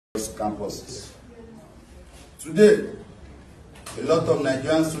campuses. Today, a lot of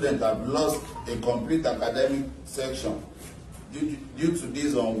Nigerian students have lost a complete academic section due to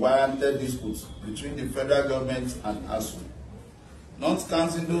these unwarranted disputes between the federal government and ASUU, not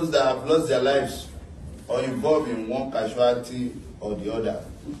counting those that have lost their lives or involved in one casualty or the other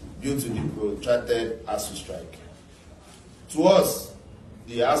due to the protracted ASUU strike. To us,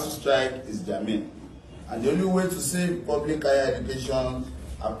 the ASUU strike is germane, and the only way to save public higher education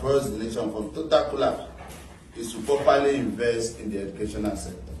across the nation from total collapse is to properly invest in the educational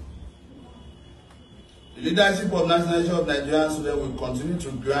sector. The leadership of National of Nigerian students will continue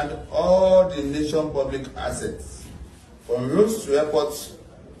to grant all the nation's public assets, from roads to airports,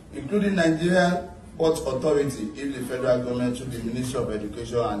 including Nigerian Port Authority, if the federal government, through the Ministry of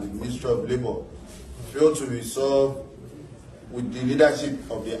Education and the Ministry of Labour, fail to resolve with the leadership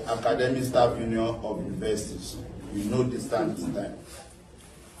of the Academic Staff Union of Universities. We know this time.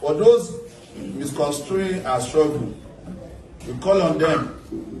 For those misconstruing our struggle, we call on them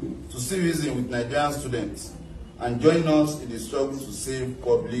to see reason with Nigerian students and join us in the struggle to save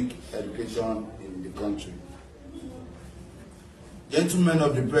public education in the country. Gentlemen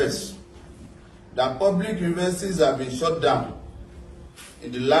of the press, that public universities have been shut down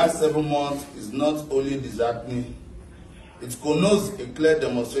in the last 7 months is not only disheartening, it connotes a clear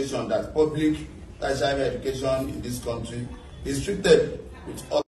demonstration that public tertiary education in this country is treated with